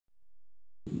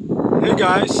Hey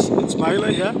guys, it's Maila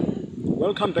here.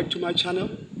 Welcome back to my channel.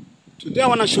 Today I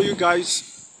want to show you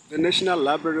guys the National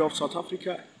Library of South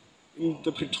Africa in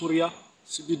the Pretoria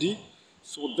CBD.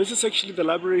 So this is actually the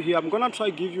library here. I'm gonna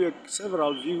try give you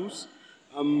several views.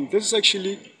 This is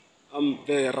actually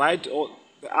the right or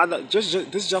the other. This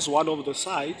is just one of the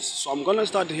sides. So I'm gonna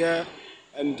start here,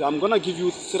 and I'm gonna give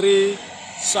you 3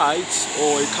 sides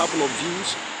or a couple of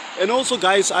views. And also,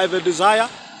 guys, I have a desire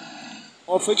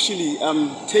of actually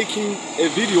taking a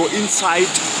video inside.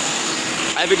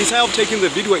 I have a desire of taking the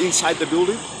video inside the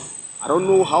building. I don't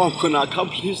know how I'm gonna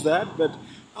accomplish that, but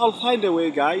I'll find a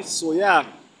way, guys. So yeah,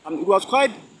 it was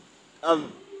quite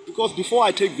because before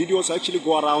I take videos, I actually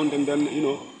go around and then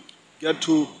get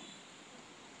to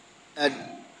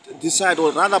decide,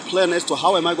 or rather plan as to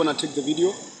how am I gonna take the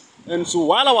video. And so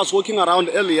while I was walking around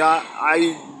earlier,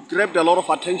 I grabbed a lot of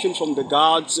attention from the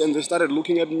guards, and they started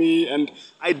looking at me, and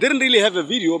I didn't really have a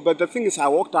video, but the thing is I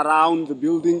walked around the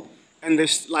building, and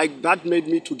that made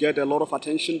me to get a lot of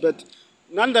attention. But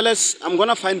nonetheless, I'm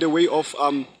gonna find a way of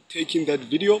taking that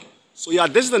video. So yeah,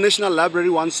 this is the National Library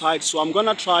one side, so I'm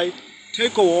gonna try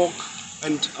take a walk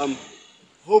and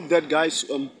hope that, guys,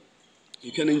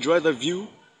 you can enjoy the view.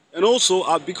 And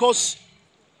also because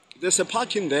there's a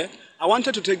parking there, I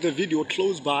wanted to take the video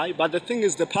close by, but the thing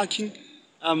is the parking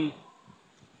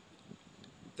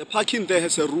there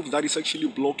has a roof that is actually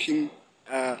blocking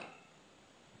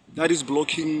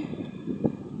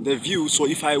the view. So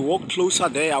if I walk closer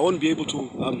there, I won't be able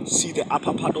to see the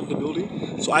upper part of the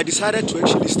building. So I decided to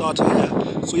actually start here.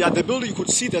 So yeah, the building, you could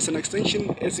see there's an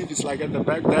extension as if it's like at the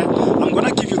back there. I'm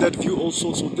gonna give you that view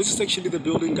also. So this is actually the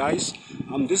building, guys.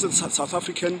 This is South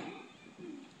African.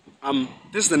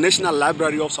 This is the National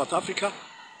Library of South Africa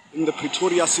in the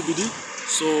Pretoria CBD.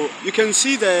 So you can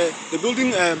see the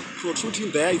building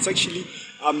protruding there. It's actually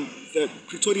the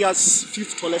Pretoria's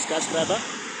 5th tallest skyscraper.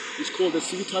 It's called the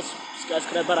Civitas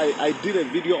skyscraper. I did a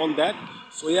video on that.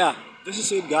 So yeah, this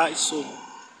is it, guys. So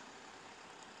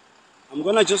I'm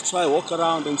gonna just try walk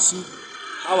around and see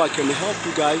how I can help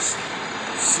you guys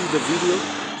see the video.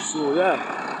 So yeah,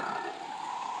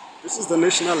 this is the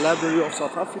National Library of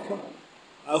South Africa.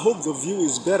 I hope the view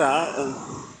is better.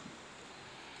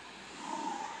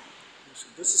 So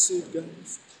this is it,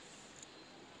 guys.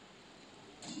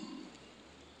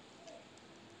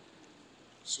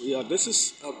 So yeah, this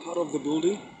is a part of the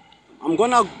building. I'm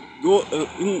gonna go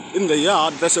in the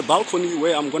yard. There's a balcony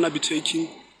where I'm gonna be taking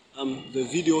the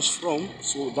videos from.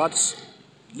 So that's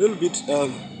a little bit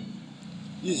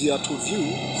easier to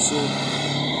view. So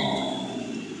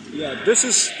yeah, this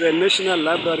is the National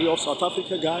Library of South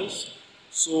Africa, guys.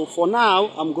 So for now,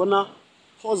 I'm gonna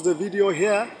pause the video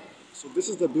here. So this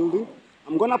is the building.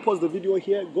 I'm gonna pause the video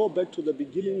here, go back to the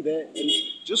beginning there, and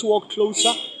just walk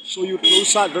closer, show you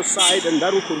closer the side, and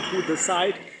that will conclude the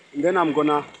side. And then I'm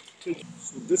gonna take you.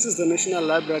 So this is the National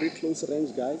Library close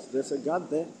range, guys. There's a guard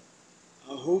there.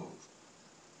 I hope.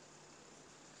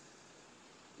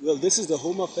 Well, this is the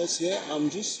Home Affairs here. I'm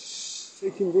just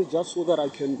taking this just so that I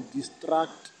can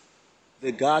distract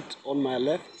the guard on my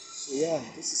left. So yeah,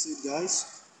 this is it,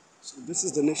 guys. So this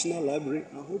is the National Library.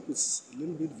 I hope it's a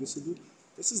little bit visible.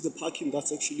 This is the parking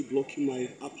that's actually blocking my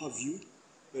upper view.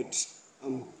 But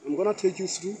I'm gonna take you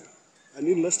through, and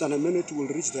in less than a minute we'll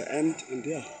reach the end. And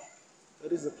yeah,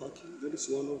 that is the parking. That is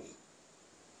one of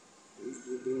those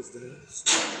buildings there.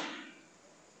 So,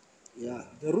 yeah,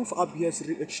 the roof up here is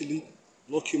actually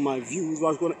blocking my view. It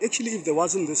was gonna actually, if there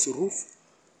wasn't this roof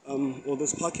or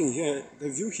this parking here, the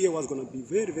view here was going to be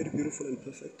very, very beautiful and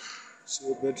perfect.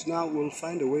 So, but now we'll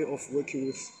find a way of working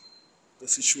with the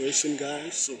situation,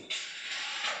 guys. So,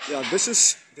 yeah, this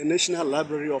is the National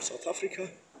Library of South Africa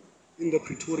in the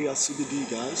Pretoria CBD,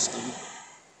 guys.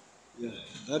 Yeah,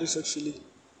 that is actually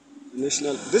the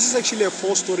National. This is actually a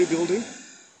 4-story building.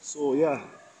 So, yeah,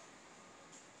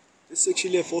 this is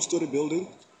actually a 4-story building,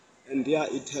 and yeah,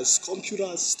 it has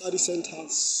computers, study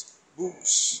centers,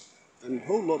 books, and a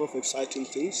whole lot of exciting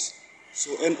things.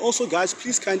 So, and also, guys,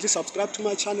 please kindly subscribe to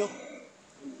my channel.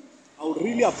 I would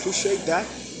really appreciate that.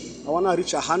 I want to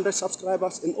reach 100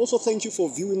 subscribers. And also, thank you for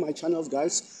viewing my channels,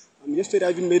 guys. Yesterday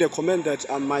I even made a comment that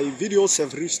my videos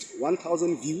have reached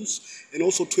 1,000 views and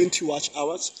also 20 watch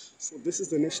hours. So this is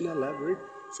the National Library.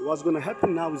 So what's going to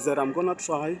happen now is that I'm going to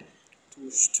try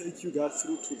to take you guys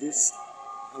through to this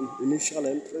initial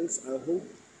entrance. I hope.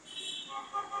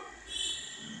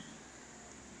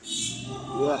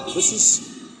 Yeah, this is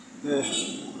the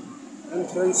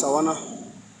entrance I wanna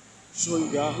show you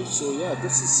guys. So yeah,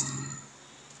 this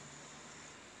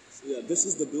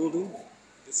is the building.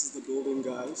 This is the building,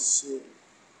 guys. So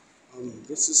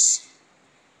this is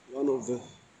one of the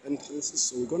entrances.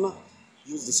 So we're gonna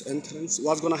use this entrance.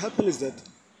 What's gonna happen is that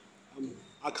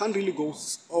I can't really go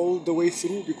all the way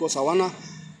through because I wanna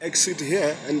exit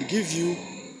here and give you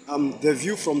the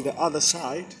view from the other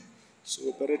side.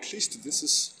 So, but at least this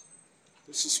is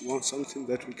something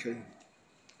that we can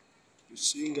be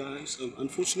seeing, guys.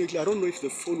 Unfortunately, I don't know if the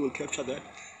phone will capture that.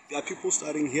 There are people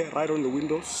starting here right on the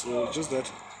windows, so just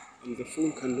that the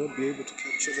phone cannot be able to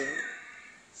capture that.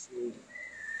 So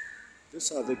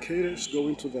these are the cadets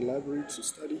going to the library to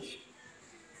study.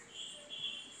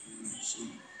 So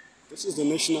this is the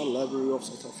National Library of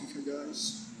South Africa,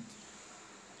 guys.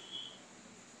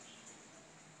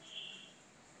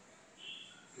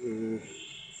 I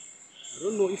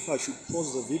don't know if I should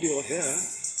pause the video here.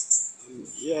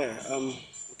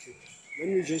 Okay. Let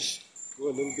me just go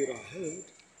a little bit ahead.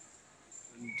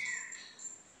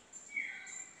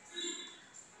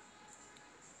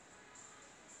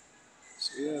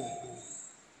 So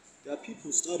there are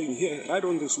people studying here. Right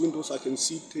on these windows, I can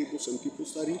see tables and people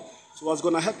studying. So what's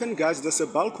gonna happen, guys? There's a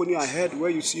balcony ahead where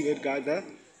you see that guy there.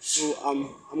 So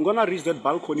I'm gonna reach that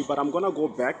balcony, but I'm gonna go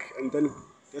back, and then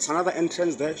there's another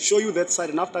entrance there. Show you that side,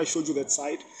 and after I showed you that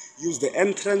side, use the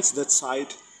entrance that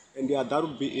side, and yeah, that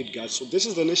would be it, guys. So this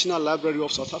is the National Library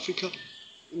of South Africa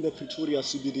in the Pretoria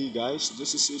CBD, guys.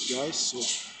 This is it, guys. So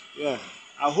yeah,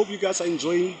 I hope you guys are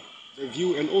enjoying the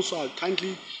view, and also I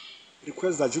kindly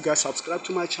request that you guys subscribe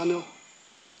to my channel,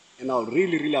 and I'll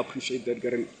really appreciate that,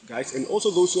 guys. And also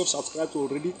those who have subscribed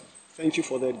already, thank you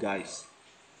for that, guys.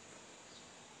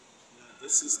 Yeah,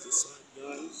 this is the side,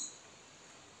 guys.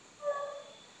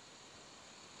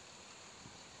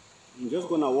 I'm just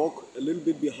gonna walk a little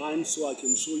bit behind so I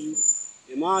can show you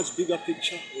a much bigger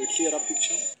picture or a clearer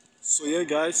picture. So yeah,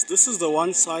 guys, this is the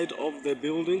one side of the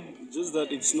building, just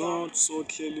that it's not so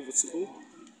clearly visible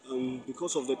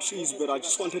because of the trees, but I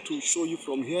just wanted to show you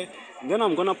from here, and then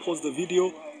I'm gonna pause the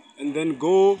video and then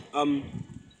go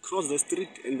cross the street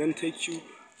and then give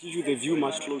you the view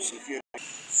much closer.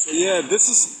 So yeah,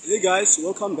 hey guys,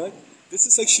 welcome back. This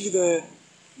is actually the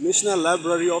National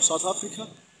Library of South Africa.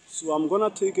 So I'm gonna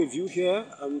take a view here,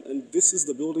 and this is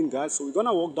the building, guys. So we're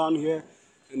gonna walk down here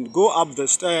and go up the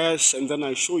stairs, and then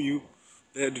I show you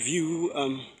that view.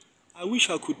 I wish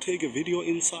I could take a video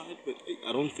inside, but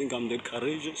I don't think I'm that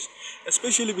courageous,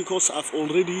 especially because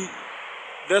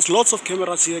there's lots of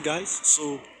cameras here, guys,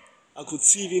 so I could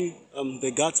see even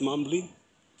the guards mumbling.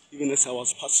 Even as I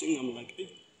was passing, I'm like, hey,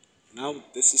 now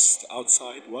this is the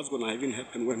outside. What's gonna even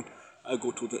happen when I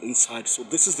go to the inside? So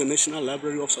this is the National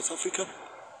Library of South Africa.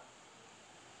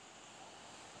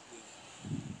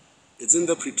 It's in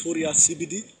the Pretoria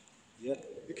CBD. Yeah,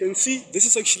 you can see this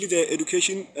is actually the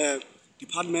education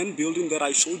department building that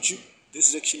I showed you. This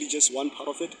is actually just one part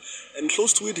of it, and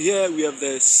close to it here we have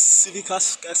the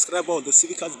Civicus skyscraper, or the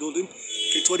Civicus building,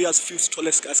 Pretoria's fifth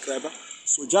tallest skyscraper.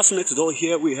 So just next door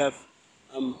here we have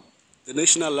the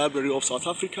National Library of South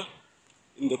Africa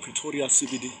in the Pretoria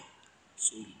CBD.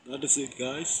 So that is it,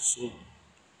 guys. So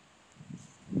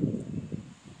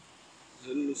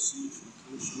let me see if I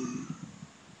can show you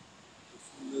the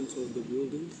front of the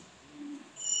building.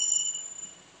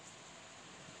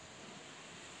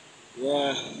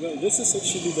 Yeah, well, this is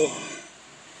actually the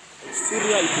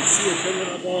exterior. You can see a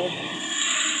camera there,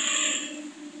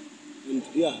 and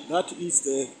yeah, that is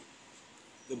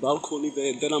the balcony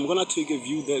there. Then I'm gonna take a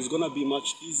view there. It's gonna be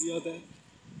much easier there.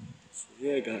 So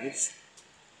yeah, guys.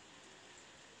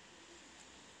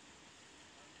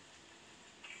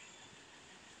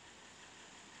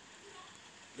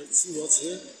 Let's see what's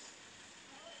here.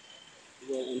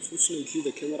 Well, unfortunately,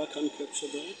 the camera can't capture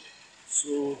that.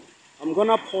 So I'm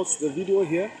gonna pause the video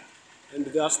here, and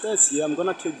there are stairs here. I'm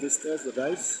gonna take the stairs,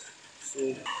 guys. So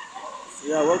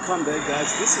yeah, welcome back,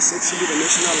 guys. This is actually the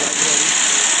National Library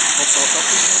of South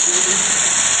Africa building.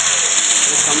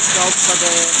 There's some sculpture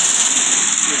there.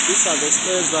 So these are the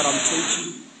stairs that I'm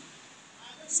taking.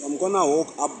 So I'm gonna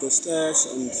walk up the stairs,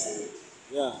 and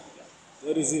yeah,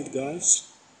 that is it, guys.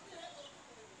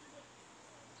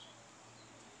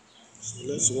 So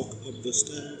let's walk up the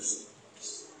stairs.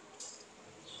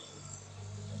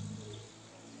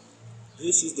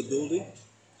 This is the building.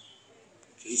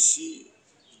 You can see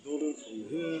the building from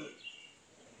here.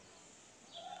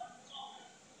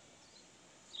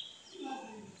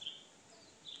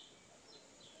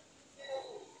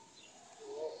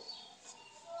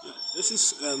 Yeah, this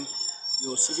is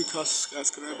your Civicus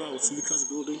skyscraper or Civicus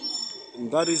building,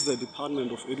 and that is the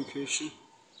Department of Education.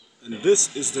 And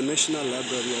this is the National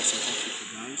Library of South Africa,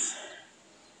 guys.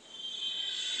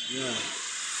 Yeah.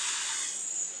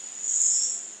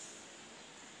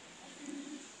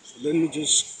 So let me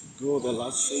just go the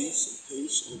last phase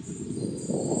of the building.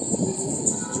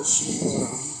 Just show you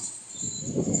around.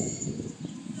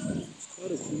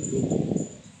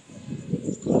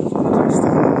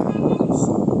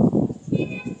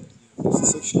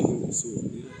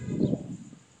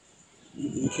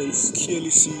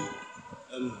 clearly see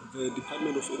the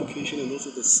Department of Education and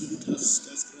also the Civitas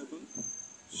skyscraper.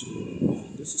 So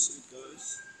this is it,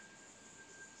 guys.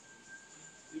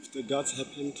 If the guards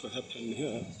happen to happen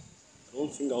here, I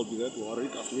don't think I'll be that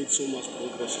worried. I've made so much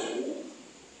progress already.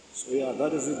 So yeah,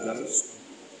 that is it, guys.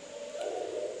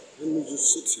 Let me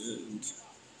just sit here and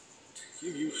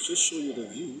just show you the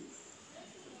view.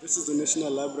 This is the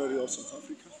National Library of South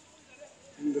Africa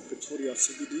in the Pretoria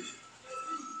CBD.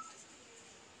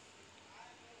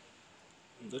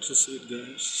 And that is it,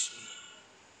 guys.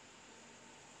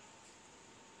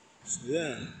 So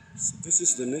yeah, so this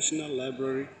is the National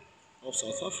Library of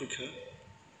South Africa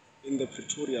in the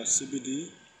Pretoria CBD.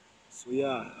 So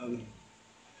yeah,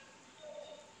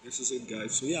 this is it,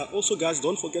 guys. So yeah, also guys,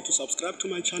 don't forget to subscribe to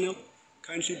my channel.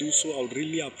 Kindly do so. I'll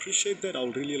really appreciate that.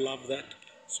 I'll really love that.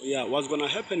 So yeah, what's gonna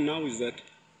happen now is that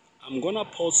I'm gonna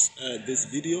pause this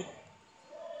video.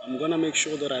 I'm gonna make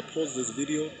sure that I pause this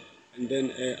video and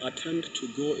then attempt to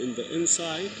go in the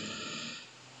inside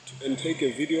and take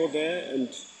a video there. And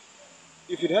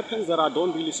if it happens that I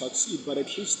don't really succeed, but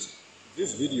at least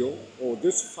this video or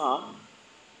this far,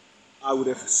 I would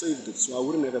have saved it, so I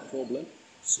wouldn't have a problem.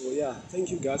 So yeah, thank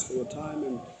you guys for your time,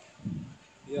 and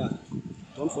yeah,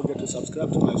 don't forget to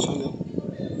subscribe to my channel,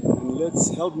 and let's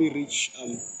help me reach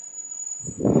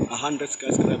 100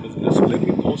 skyscrapers, guys. So let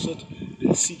me pause it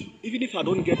and see. Even if I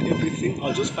don't get everything,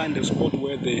 I'll just find a spot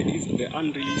where there is the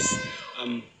unreleased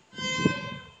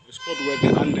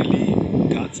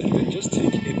cuts, and then just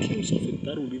take a glimpse of it.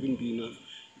 That will even be enough.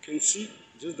 You can see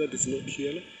just that it's not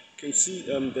clear. You can see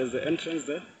there's the entrance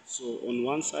there, so on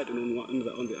one side and on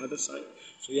the other side.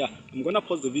 So yeah, I'm gonna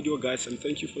pause the video, guys, and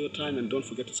thank you for your time, and don't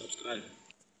forget to subscribe.